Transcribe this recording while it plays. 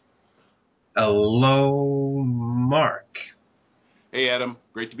Hello, Mark. Hey, Adam.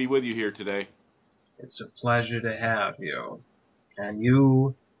 Great to be with you here today. It's a pleasure to have you. And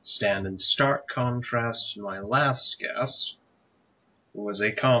you stand in stark contrast to my last guest, who was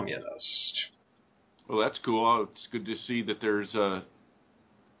a communist. Well, that's cool. It's good to see that there's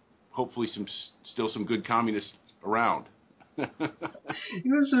hopefully still some good communists around. He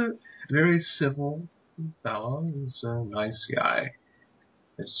was a very civil fellow. He was a nice guy.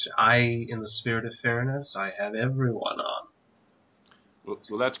 In the spirit of fairness, I have everyone on.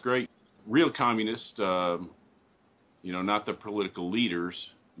 Well, that's great. Real communists, not the political leaders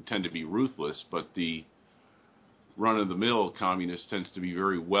who tend to be ruthless, but the run-of-the-mill communist tends to be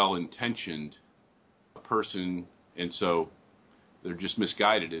very well-intentioned person, and so they're just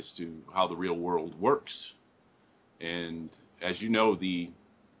misguided as to how the real world works. And as you know, the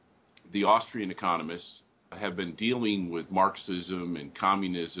Austrian economists have been dealing with Marxism and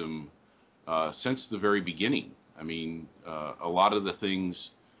communism since the very beginning. I mean, a lot of the things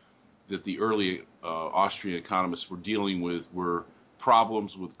that the early Austrian economists were dealing with were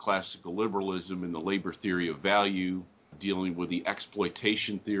problems with classical liberalism and the labor theory of value, dealing with the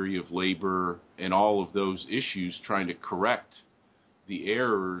exploitation theory of labor, and all of those issues, trying to correct the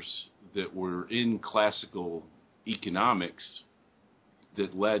errors that were in classical economics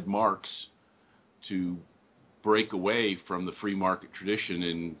that led Marx to break away from the free market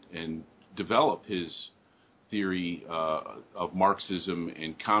tradition and develop his theory of Marxism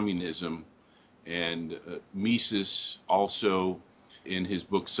and communism. And Mises also, in his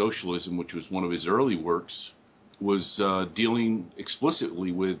book Socialism, which was one of his early works, was dealing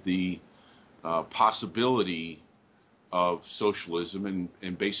explicitly with the possibility of socialism,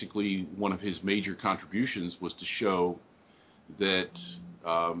 and basically one of his major contributions was to show that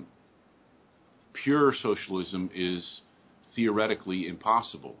pure socialism is theoretically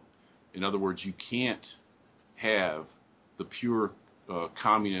impossible. In other words, you can't have the pure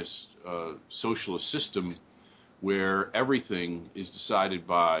communist socialist system where everything is decided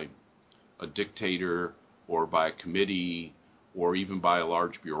by a dictator or by a committee or even by a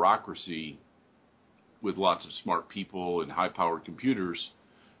large bureaucracy with lots of smart people and high-powered computers.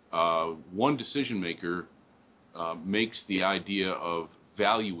 One decision maker makes the idea of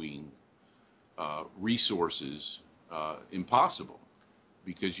valuing resources impossible,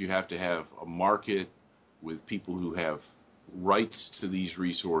 because you have to have a market with people who have rights to these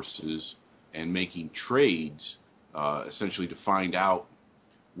resources and making trades essentially to find out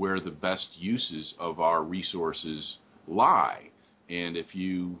where the best uses of our resources lie. And if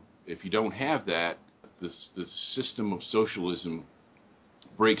you don't have that, the system of socialism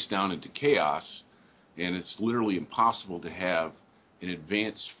breaks down into chaos, and it's literally impossible to have an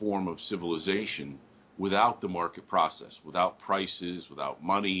advanced form of civilization without the market process, without prices, without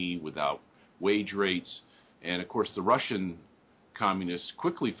money, without wage rates. And of course, the Russian communists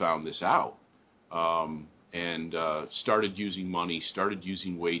quickly found this out and started using money, started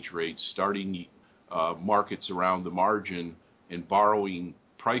using wage rates, starting markets around the margin, and borrowing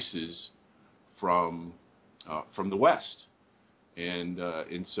prices from the West.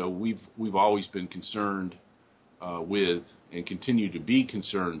 And so we've always been concerned with and continue to be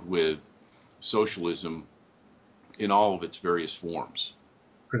concerned with socialism in all of its various forms.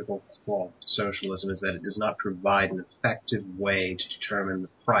 Critical flaw of socialism is that it does not provide an effective way to determine the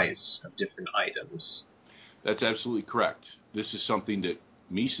price of different items. That's absolutely correct. This is something that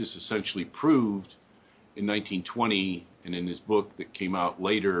Mises essentially proved in 1920 and in his book that came out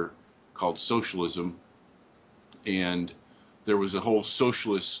later called Socialism. And there was a whole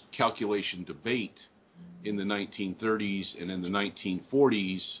socialist calculation debate in the 1930s and in the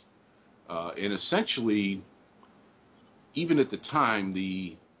 1940s. And essentially, even at the time,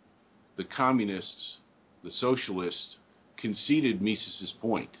 the communists, the socialists, conceded Mises's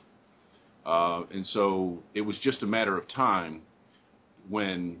point. And so it was just a matter of time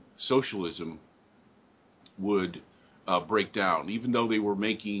when socialism would break down. Even though they were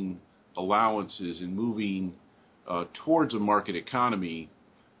making allowances and moving towards a market economy,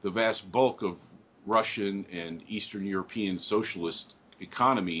 the vast bulk of Russian and Eastern European socialist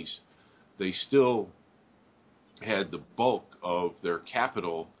economies, they still had the bulk of their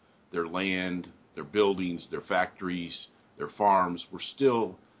capital, their land, their buildings, their factories, their farms were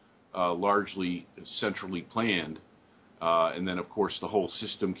still largely centrally planned. And then, of course, the whole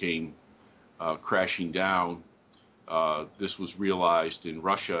system came crashing down. This was realized in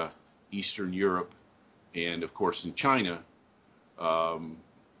Russia, Eastern Europe, and, of course, in China.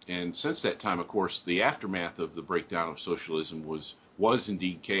 And since that time, of course, the aftermath of the breakdown of socialism was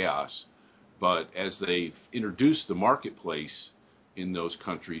indeed chaos. But as they've introduced the marketplace in those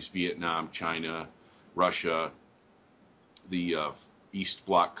countries, Vietnam, China, Russia, the East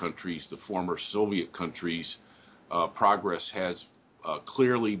Bloc countries, the former Soviet countries, progress has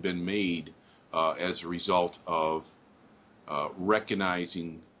clearly been made as a result of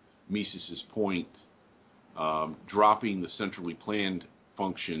recognizing Mises's point, dropping the centrally planned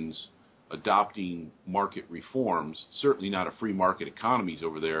functions, adopting market reforms, certainly not a free market economies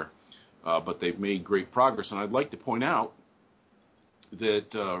over there, but they've made great progress. And I'd like to point out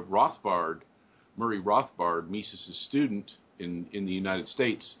that Murray Rothbard, Mises's student in the United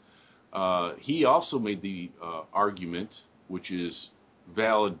States, he also made the argument, which is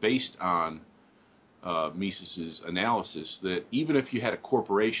valid based on Mises's analysis, that even if you had a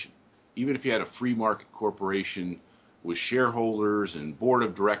corporation, even if you had a free market corporation with shareholders and board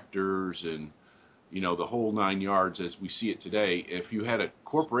of directors and, you know, the whole 9 yards as we see it today, if you had a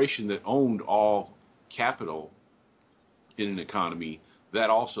corporation that owned all capital in an economy, that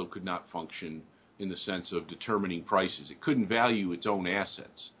also could not function in the sense of determining prices. It couldn't value its own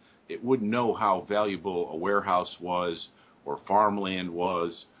assets. It wouldn't know how valuable a warehouse was, or farmland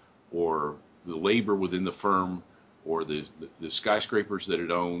was, or the labor within the firm, or the skyscrapers that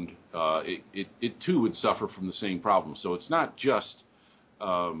it owned. It too would suffer from the same problem. So it's not just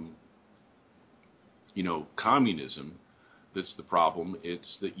communism that's the problem.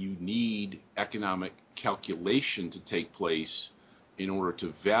 It's that you need economic calculation to take place in order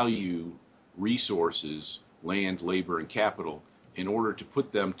to value resources, land, labor, and capital, in order to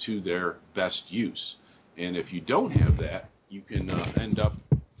put them to their best use. And if you don't have that, you can end up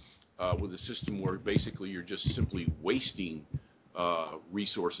with a system where basically you're just simply wasting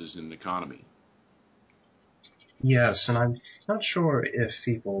resources in the economy. Yes, and I'm not sure if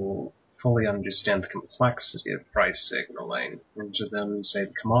people fully understand the complexity of price signaling. And to them, say,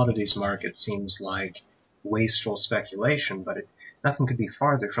 the commodities market seems like wasteful speculation, but nothing could be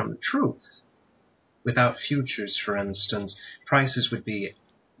farther from the truth. Without futures, for instance, prices would be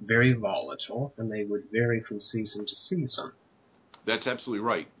very volatile, and they would vary from season to season. That's absolutely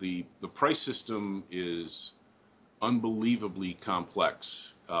right. The price system is unbelievably complex.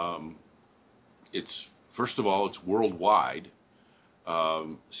 It's, first of all, it's worldwide.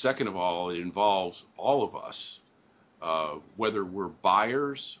 Second of all, it involves all of us, whether we're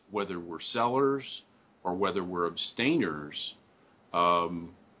buyers, whether we're sellers, or whether we're abstainers.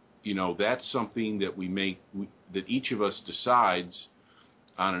 That's something that that each of us decides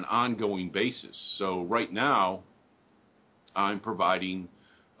on an ongoing basis. So right now, I'm providing,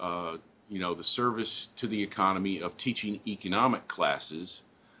 the service to the economy of teaching economic classes,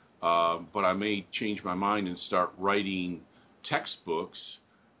 but I may change my mind and start writing textbooks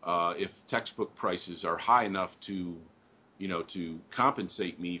if textbook prices are high enough to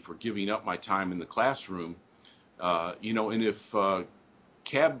compensate me for giving up my time in the classroom. And if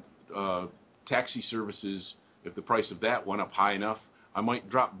taxi services, if the price of that went up high enough, I might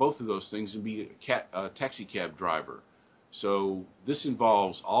drop both of those things and be a taxi cab driver. So this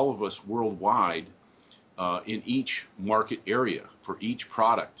involves all of us worldwide in each market area for each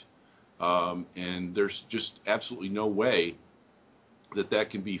product. And there's just absolutely no way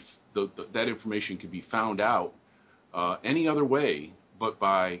that information can be found out any other way but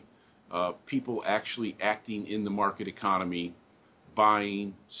by people actually acting in the market economy,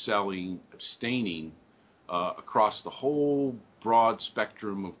 buying, selling, abstaining across the whole broad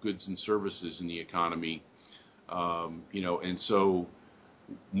spectrum of goods and services in the economy. And so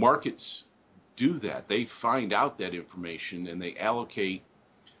markets do that. They find out that information and they allocate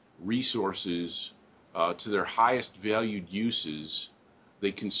resources to their highest valued uses.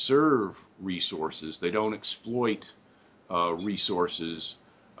 They conserve resources. They don't exploit resources.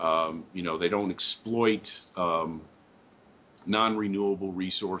 They don't exploit non-renewable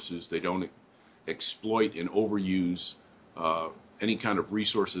resources. They don't exploit and overuse any kind of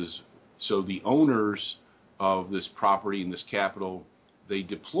resources. So the owners of this property and this capital, they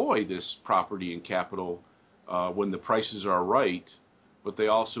deploy this property and capital when the prices are right, but they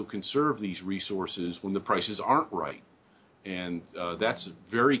also conserve these resources when the prices aren't right. And that's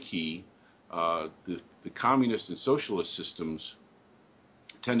very key. The communist and socialist systems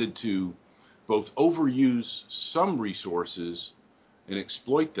tended to both overuse some resources and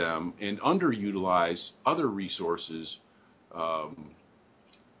exploit them and underutilize other resources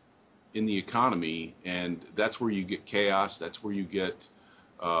in the economy, and that's where you get chaos. That's where you get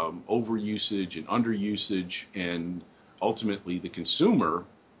overusage and underusage, and ultimately the consumer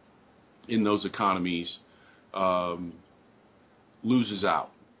in those economies loses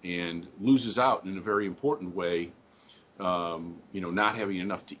out in a very important way. Not having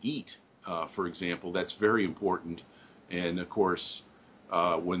enough to eat, for example, that's very important. And of course,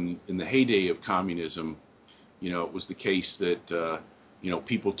 when in the heyday of communism, it was the case that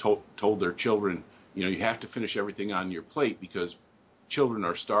people told their children, you have to finish everything on your plate because children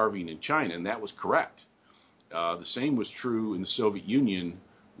are starving in China, and that was correct. The same was true in the Soviet Union,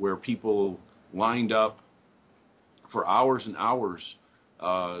 where people lined up for hours and hours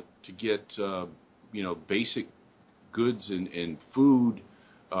to get basic goods and food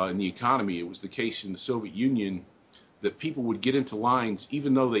in the economy. It was the case in the Soviet Union that people would get into lines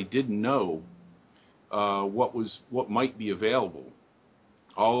even though they didn't know what might be available.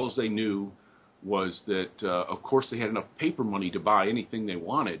 All they knew was that, of course, they had enough paper money to buy anything they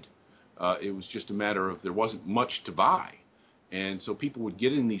wanted. It was just a matter of there wasn't much to buy. And so people would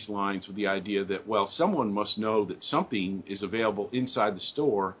get in these lines with the idea that, well, someone must know that something is available inside the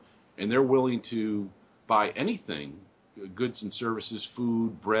store, and they're willing to buy anything, goods and services,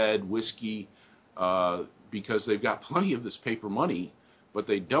 food, bread, whiskey, because they've got plenty of this paper money, but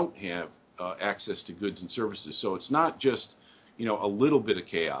they don't have access to goods and services. So it's not just, a little bit of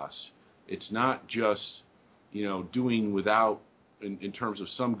chaos. It's not just, doing without in terms of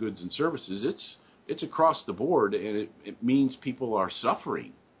some goods and services. It's across the board, and it means people are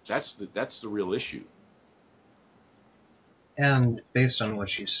suffering. That's the real issue. And based on what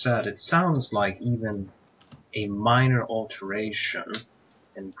you said, it sounds like even a minor alteration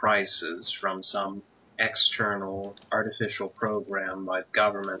in prices from some external artificial program by the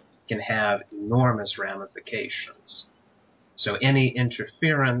government can have enormous ramifications. So any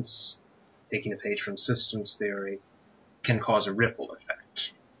interference, taking a page from systems theory, can cause a ripple effect.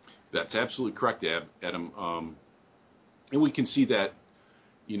 That's absolutely correct, Adam. And we can see that,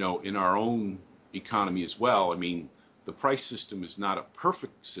 in our own economy as well. I mean, the price system is not a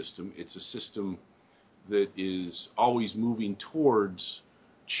perfect system. It's a system that is always moving towards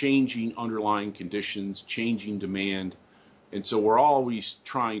changing underlying conditions, changing demand. And so we're always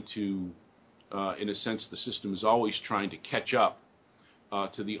trying to, in a sense, the system is always trying to catch up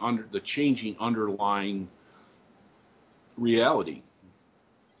to the changing underlying reality.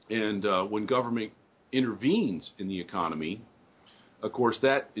 And when government intervenes in the economy, of course,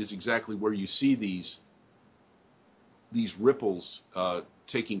 that is exactly where you see these ripples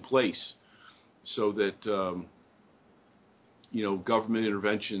taking place, so that government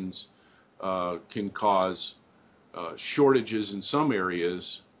interventions can cause shortages in some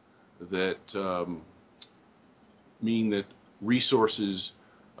areas that mean that resources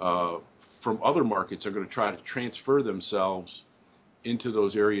from other markets are going to try to transfer themselves into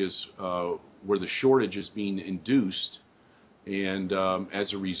those areas where the shortage is being induced, and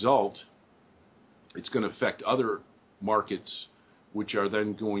as a result, it's going to affect other markets, which are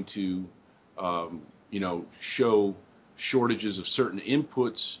then going to, show shortages of certain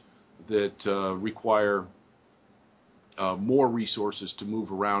inputs that require more resources to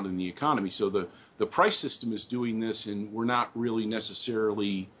move around in the economy. So the price system is doing this, and we're not really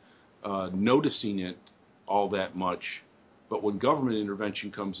necessarily noticing it all that much. But when government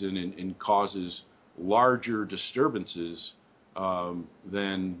intervention comes in and causes larger disturbances,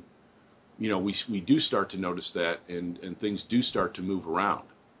 then we do start to notice that, and things do start to move around.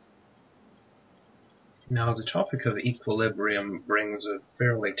 Now, the topic of equilibrium brings a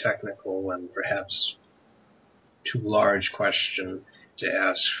fairly technical and perhaps too large question to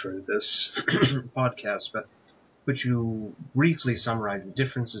ask for this podcast, but could you briefly summarize the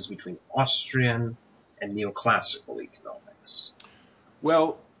differences between Austrian and neoclassical economics?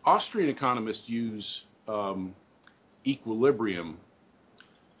 Well, Austrian economists use equilibrium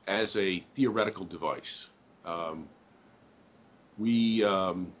as a theoretical device.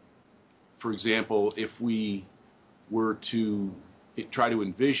 For example, if we were to try to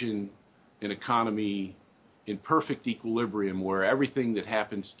envision an economy in perfect equilibrium where everything that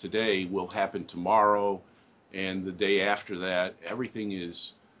happens today will happen tomorrow, and the day after that, everything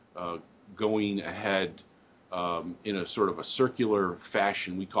is going ahead in a sort of a circular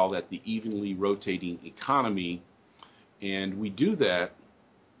fashion. We call that the evenly rotating economy. And we do that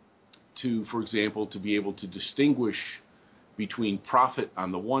to, for example, to be able to distinguish between profit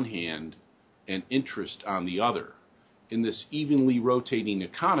on the one hand and interest on the other. In this evenly rotating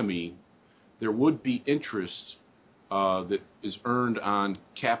economy, there would be interest that is earned on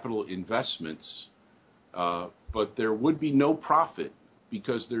capital investments, but there would be no profit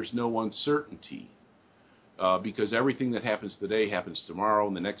because there's no uncertainty, because everything that happens today happens tomorrow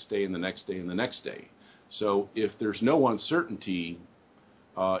and the next day and the next day and the next day. So if there's no uncertainty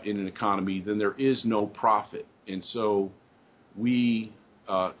in an economy, then there is no profit. And so we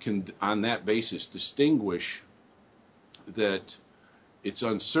can, on that basis, distinguish that it's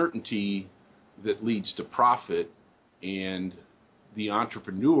uncertainty that leads to profit, and the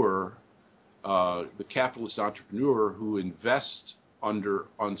entrepreneur, the capitalist entrepreneur who invests under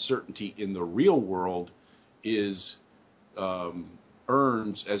uncertainty in the real world is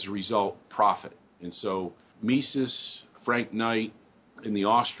earns as a result profit. And so Mises, Frank Knight, and the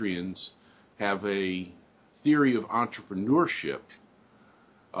Austrians have a theory of entrepreneurship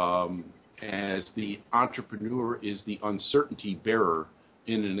as the entrepreneur is the uncertainty bearer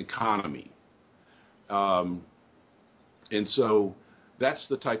in an economy. And so that's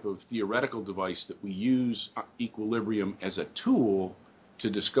the type of theoretical device that we use equilibrium as a tool to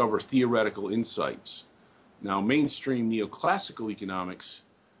discover theoretical insights. Now, mainstream neoclassical economics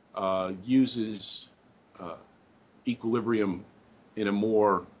uses equilibrium in a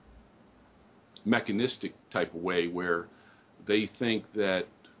more mechanistic type of way, where they think that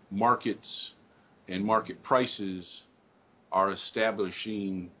markets and market prices are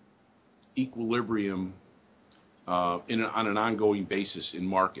establishing equilibrium on an ongoing basis in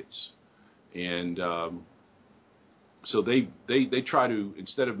markets. And so they try to,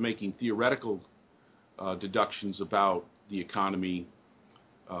 instead of making theoretical deductions about the economy,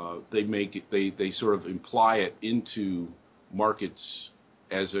 they sort of imply it into markets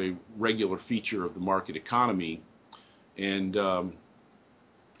as a regular feature of the market economy. And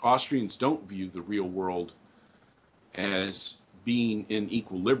Austrians don't view the real world as being in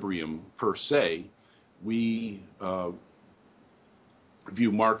equilibrium per se. We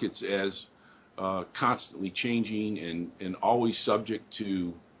view markets as constantly changing and always subject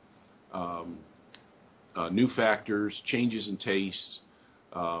to new factors, changes in tastes,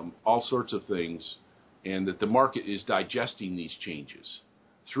 all sorts of things, and that the market is digesting these changes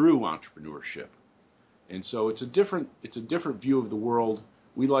through entrepreneurship. And so it's a different view of the world.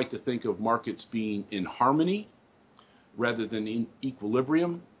 We like to think of markets being in harmony rather than in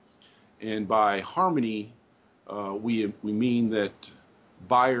equilibrium. And by harmony, we mean that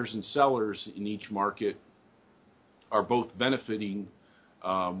buyers and sellers in each market are both benefiting,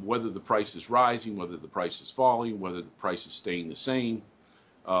 whether the price is rising, whether the price is falling, whether the price is staying the same.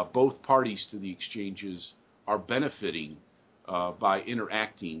 Both parties to the exchanges are benefiting by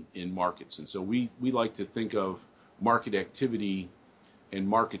interacting in markets. And so we like to think of market activity and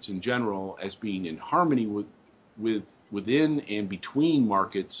markets in general as being in harmony within and between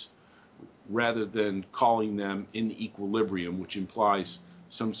markets, rather than calling them in equilibrium, which implies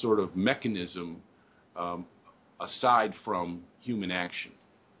some sort of mechanism aside from human action.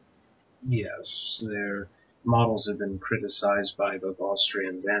 Yes, their models have been criticized by both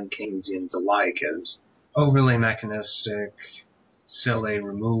Austrians and Keynesians alike as overly mechanistic, silly,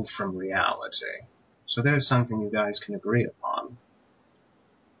 removed from reality. So there's something you guys can agree upon.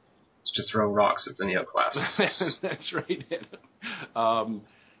 It's to throw rocks at the neoclassics. That's right.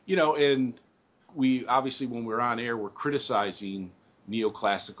 And we obviously, when we're on air, we're criticizing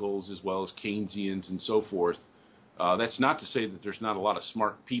neoclassicals as well as Keynesians and so forth. That's not to say that there's not a lot of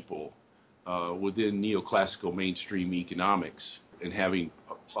smart people within neoclassical mainstream economics and having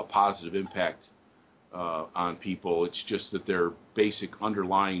a positive impact on people. It's just that their basic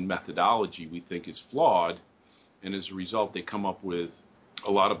underlying methodology, we think, is flawed, and as a result they come up with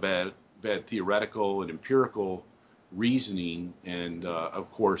a lot of bad theoretical and empirical reasoning, and of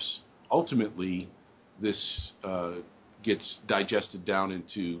course ultimately this gets digested down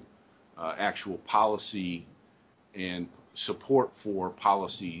into actual policy and support for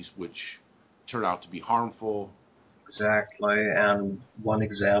policies which turn out to be harmful. Exactly, and one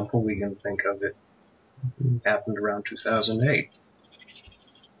example we can think of, it happened around 2008.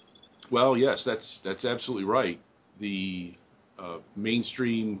 Well, yes, that's absolutely right. The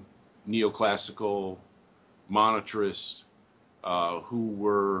mainstream neoclassical monetarists who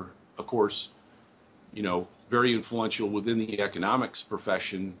were, of course, very influential within the economics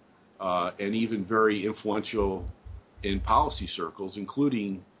profession and even very influential in policy circles,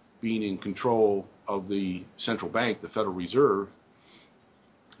 including being in control of the central bank, the Federal Reserve.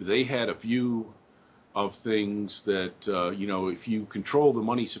 They had a view of things that, if you control the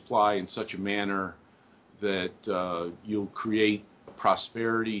money supply in such a manner that you'll create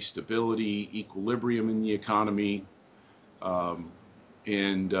prosperity, stability, equilibrium in the economy. So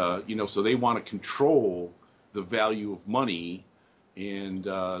they want to control the value of money, and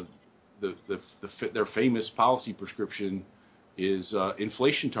their famous policy prescription is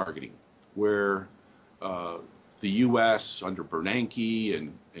inflation targeting, where the U.S. under Bernanke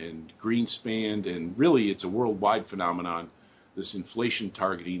and Greenspan, and really it's a worldwide phenomenon, this inflation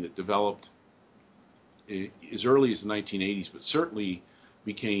targeting that developed as early as the 1980s, but certainly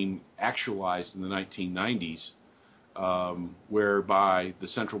became actualized in the 1990s, whereby the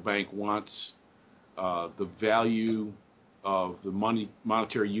central bank wants the value of the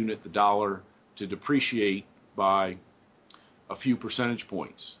monetary unit, the dollar, to depreciate by a few percentage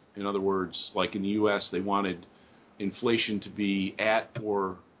points. In other words, like in the U.S., they wanted inflation to be at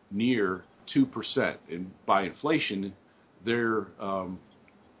or near 2%. And by inflation, they're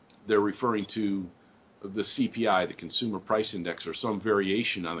referring to the CPI, the Consumer Price Index, or some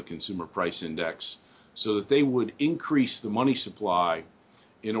variation on the Consumer Price Index, so that they would increase the money supply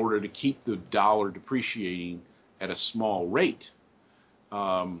in order to keep the dollar depreciating at a small rate.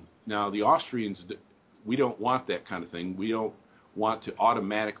 Now, the Austrians, we don't want that kind of thing. We don't want to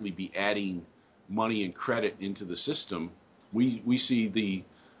automatically be adding money and credit into the system. We see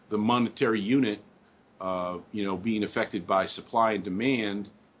the monetary unit, being affected by supply and demand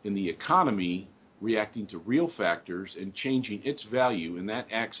in the economy, reacting to real factors and changing its value, and that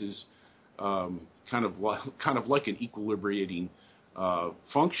acts as kind of like an equilibrating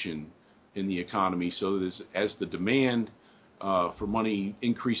function in the economy. So that as the demand for money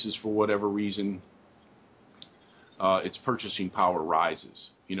increases for whatever reason, its purchasing power rises.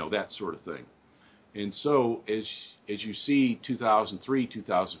 That sort of thing. And so as you see 2003,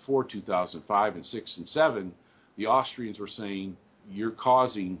 2004, 2005, and 6 and 7, the Austrians were saying, you're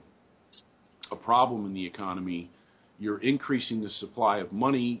causing a problem in the economy. You're increasing the supply of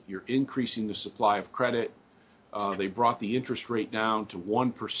money. You're increasing the supply of credit. They brought the interest rate down to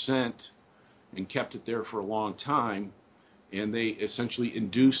 1% and kept it there for a long time. And they essentially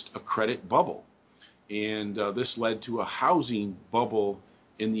induced a credit bubble. And this led to a housing bubble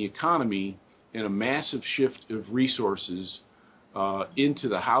in the economy and a massive shift of resources into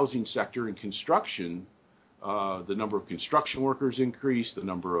the housing sector and construction. The number of construction workers increased, the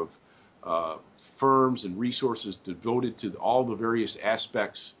number of firms and resources devoted to all the various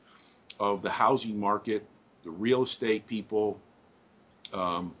aspects of the housing market, the real estate people,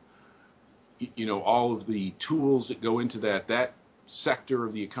 all of the tools that go into that sector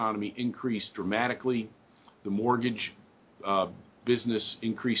of the economy increased dramatically. The mortgage business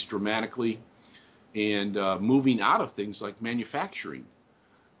increased dramatically, and moving out of things like manufacturing.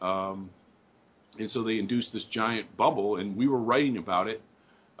 And so they induced this giant bubble, and we were writing about it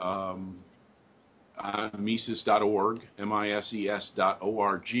on Mises.org,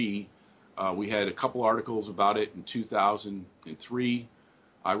 Mises.org. We had a couple articles about it in 2003.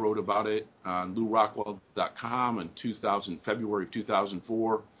 I wrote about it on LouRockwell.com in February of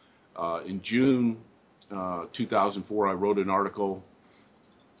 2004. In June 2004, I wrote an article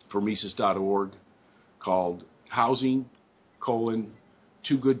for Mises.org called Housing,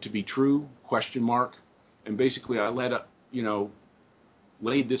 Too Good to Be True, ? And basically I laid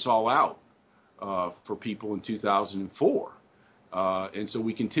this all out for people in 2004. And so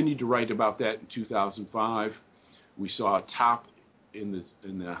we continued to write about that in 2005. We saw a top in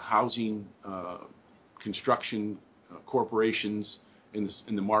the housing construction corporations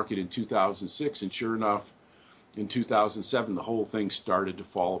in the market in 2006, and sure enough, in 2007 the whole thing started to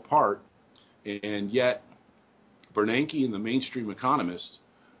fall apart. And yet Bernanke and the mainstream economists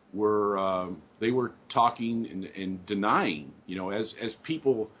were talking and denying, as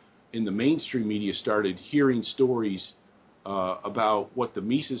people in the mainstream media started hearing stories about what the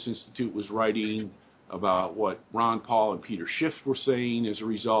Mises Institute was writing, about what Ron Paul and Peter Schiff were saying. As a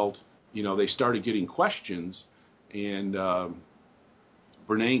result, they started getting questions, and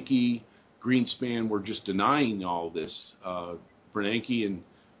Bernanke, Greenspan were just denying all this. Bernanke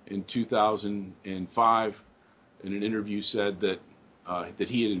in 2005 in an interview said that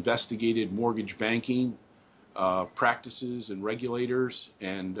he had investigated mortgage banking practices and regulators,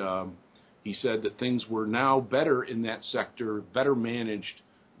 and he said that things were now better in that sector, better managed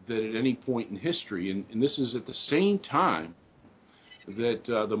than at any point in history. And this is at the same time that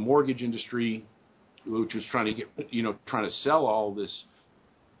the mortgage industry, which was trying to sell all this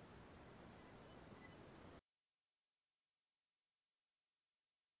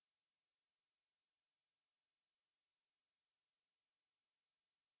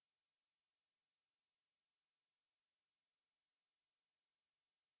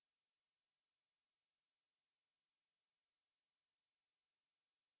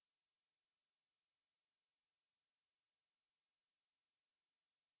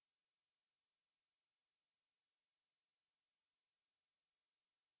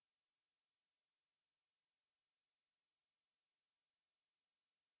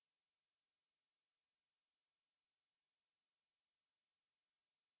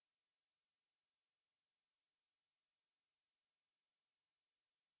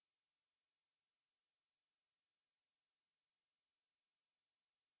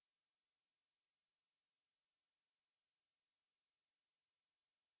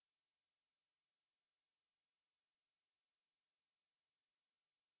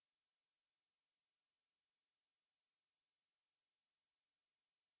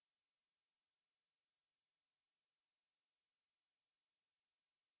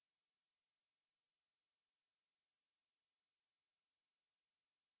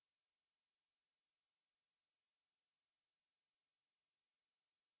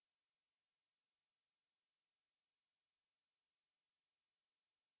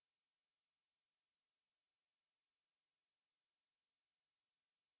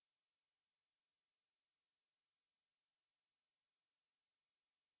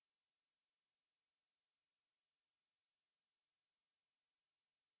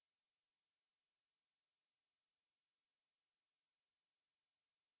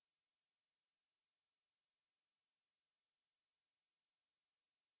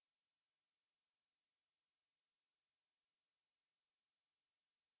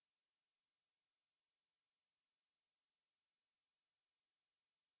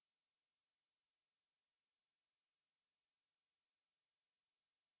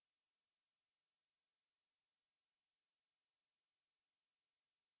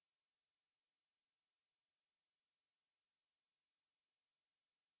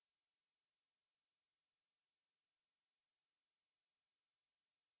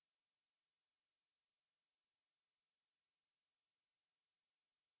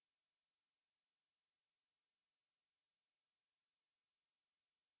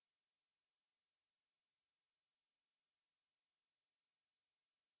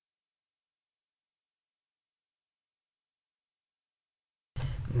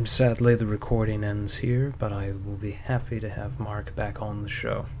Sadly, the recording ends here, but I will be happy to have Mark back on the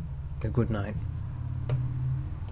show. Good night.